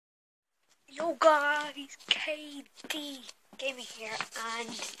Yo guys, KD Gaming here, and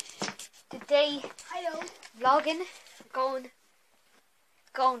today vlogging, going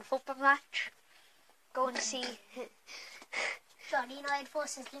football match, going to see Drogheda United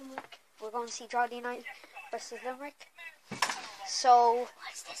versus Limerick. we're going to see Drogheda United versus Limerick. So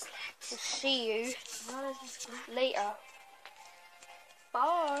What's this? we'll see you later.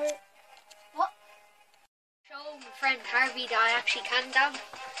 Bye. What? Show my friend Harvey that I actually can dab.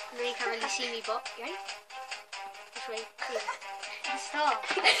 I know you can't really see me, but you ready? This way. Stop.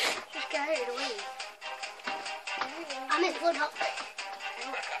 Just get out of the way. I'm in good up.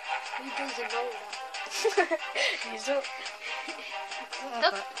 Who doesn't know that? He's up.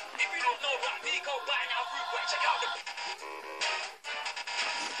 Look.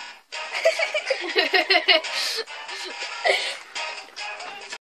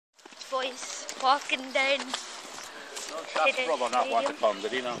 Boys walking down. Rob on that one to come,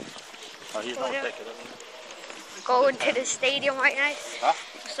 did he know? Oh, he's not taking it. Going to the stadium right now. Huh?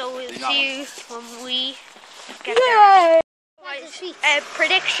 So we'll He's see you when we get there.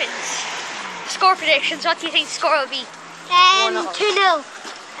 Predictions. Score predictions. What do you think the score will be? 2-0.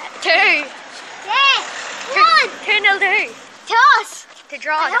 2. Yeah. 2-0 to who? To us. To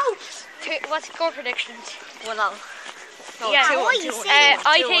draw. I hope. What's score predictions? 1-0. No, yeah. 2-1.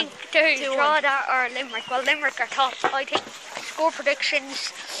 I think to who? Drogheda or Limerick. Well, Limerick are top. I think score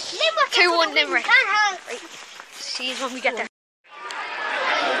predictions. Limerick. 2-1 Limerick. Right. See you when we get there.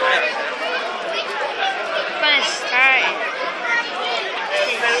 Gonna start.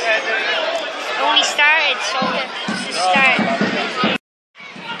 Only started, so this is start.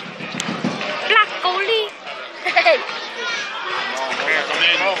 Black goalie.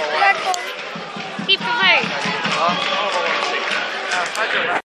 Black goalie. Keep him out.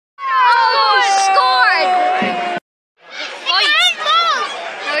 Oh, scored! Fight.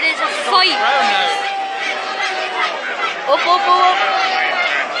 No, it is a fight. Up.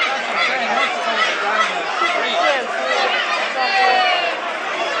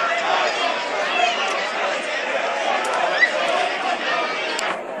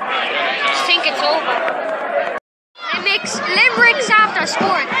 I think it's over. Limerick's after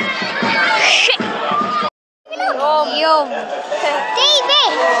scoring. Shit. Yum.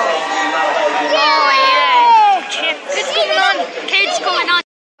 David. Oh yeah. Kids going on. Kids going on.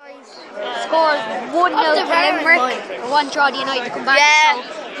 Scores 1-0 to Limerick. 1 Drogheda United to come back. Yeah.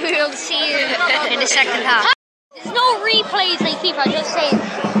 So we'll see you in the second half. There's no replays like FIFA. Just saying.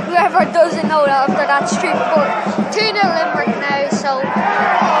 Whoever doesn't know that after that streak, but 2-0 Limerick now. So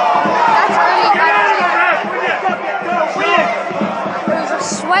that's really bad. It was a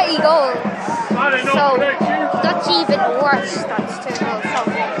sweaty goal. So that's even worse. That's 2-0. So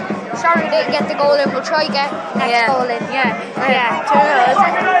sorry we didn't get the goal in. We'll try get next goal in. Yeah. 2-0. Yeah.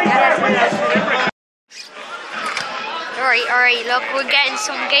 Alright, look, we're getting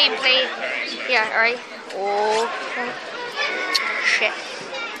some gameplay. Yeah, alright. Oh, shit.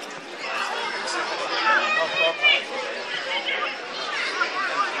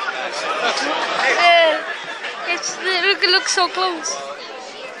 It looks so close.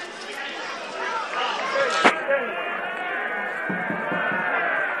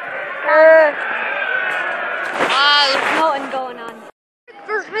 Nothing going on. It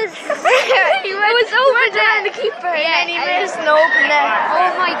was over there. The keeper. Yeah, and then he missed and opened it.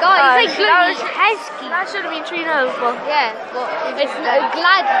 Oh my god, he's like pesky. That should have been 3-0, but Yeah, but it's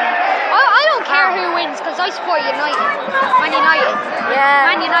glad. I don't care who wins because I support United. Man United.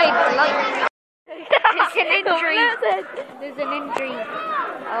 yeah. Man United for life. There's an injury. There's an injury.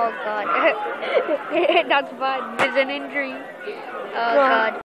 Oh god. That's bad. There's an injury. Oh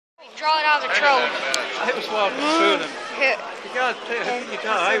god. Draw it out of a throw. I was walking through them. You can't take it. You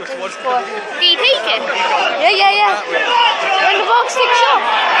can't. I was watching. Do you take it? Yeah. When the box takes up.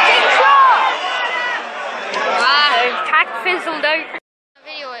 Take a shot. Tack fizzled out. The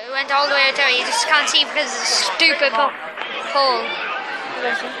video, it went all the way out there. You just can't see because of the stupid pole.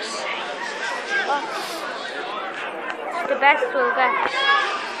 The best will get.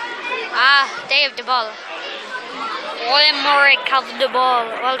 They have the ball. Limerick have the ball.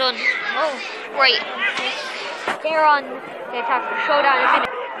 Well done. Oh, right. They're on the attack. Showdown in a minute.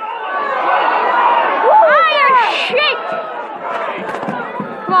 Shit!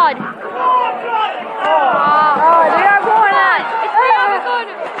 Come on. Oh, they are going on. It's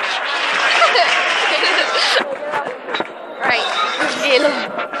right. Neil.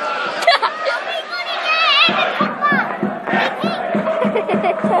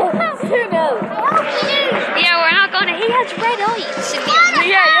 Yeah, we're not going to. He has red eyes. Yeah,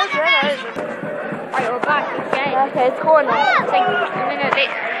 he has red eyes. Alright, we're back again. Okay, it's corner. It's like a minute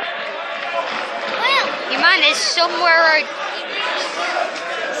later. man is somewhere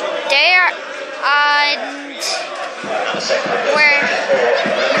there, and where?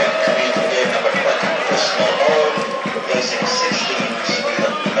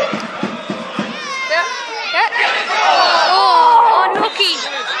 Oh, unlucky.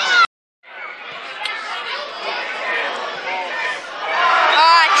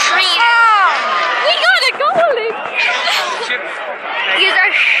 We got a goal in. These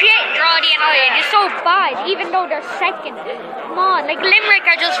are shit, Drawdy United. It's so bad, even though they're second. Come on, like Limerick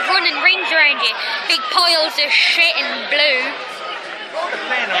are just running rings around you. Big piles of shit in blue.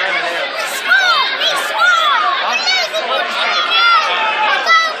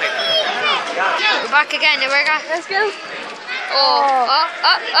 We're back again, there we go. Let's go. Oh.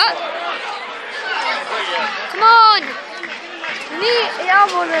 Come on. Ja,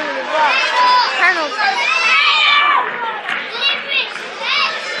 worden we wel. Penalty.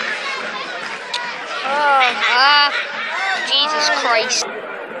 Jesus Christ.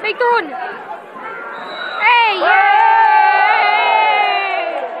 Make the run. Hey, yeah.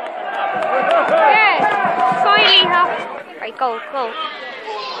 Finally have. Right, go. Go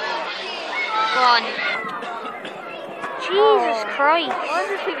on. Jesus Christ. I'm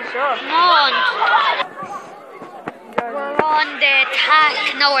just taking a shot. Come on. We're on the attack.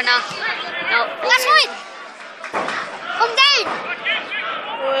 No, we're not. No. That's fine. Come down.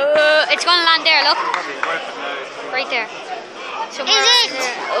 It's going to land there, look. Right there. Somewhere. Is it?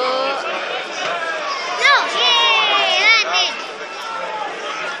 No. Yeah, landed.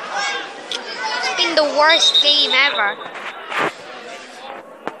 It's been the worst game ever.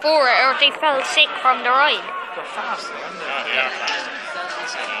 Or they fell sick from the ride.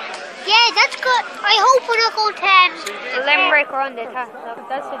 Yeah, that's good. I hope we're not going to Limerick or on the attack.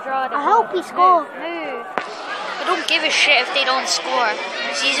 That's the draw. I hope we score. I don't give a shit if they don't score.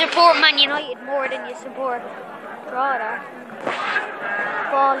 So you support Man United more than you support Drogheda.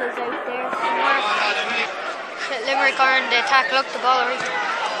 Ball is out there somewhere. Shit, Limerick are on the attack. Look, the ball right.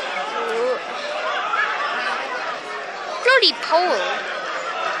 Bloody pole.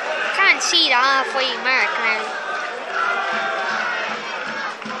 Can't see the halfway mark now.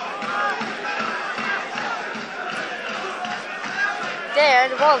 There,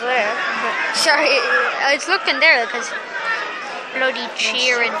 the ball's there. Sorry, I was looking there because bloody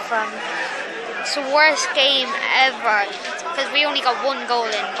cheering from. It's the worst game ever because we only got one goal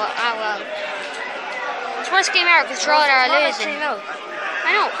in, but oh well. It's the worst game ever because Drogheda are losing. I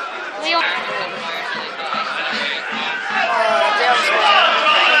know. We all...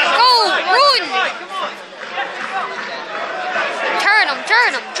 Go, run! Turn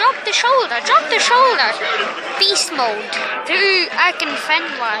him, drop the shoulder. Beast mode. Do I can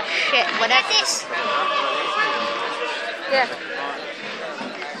Fenwa shit, whatever. This. Yeah.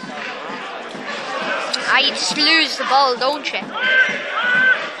 You just lose the ball, don't you?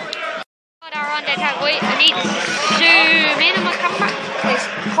 They're on the attack. Wait, I need to zoom in on my camera. It's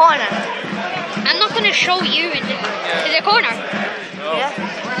corner. I'm not going to show you in the... Is it corner? Yeah.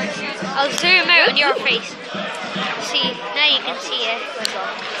 I'll zoom out on your face. See, now you can see it.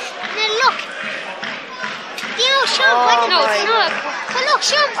 Now look. You know, Sean Quentin. No, it's not. But look,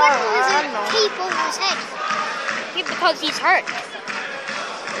 Sean Quentin was a keep over his head. Yeah, because he's hurt.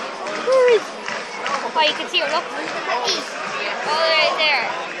 Where is he? Oh, you can see it, look. Oh, right there.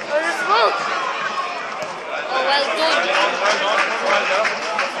 Oh, there's smoke. Oh, well done.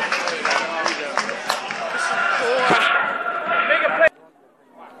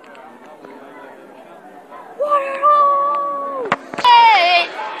 Hey,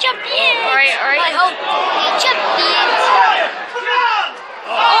 champions! Alright. I hope the champions.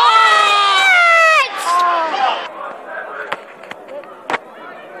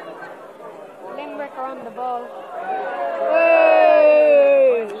 Limerick are on the ball.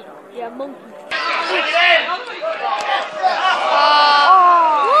 Hey! Yeah, monkey.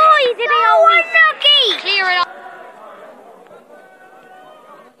 Why did they always lucky? Clear it up.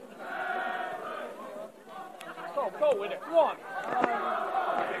 Go with it. Go on.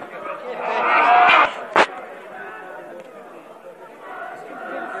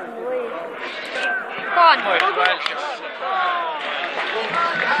 Go on.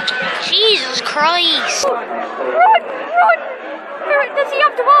 Jesus Christ. Run! Does he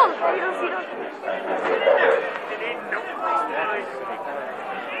have the ball?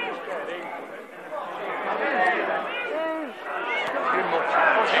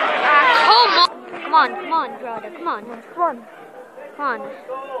 Come on, Drogheda, come on. Run. Come on.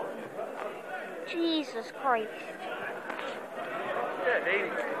 Jesus Christ.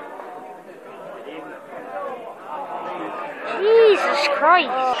 Jesus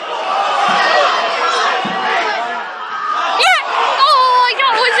Christ.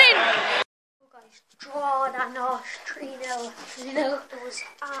 3-0. It was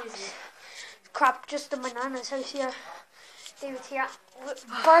crap just in my nana's house here. They were here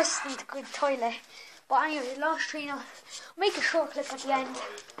burst into the toilet. But anyway, lost 3-0. Make a short clip at the end.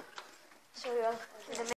 So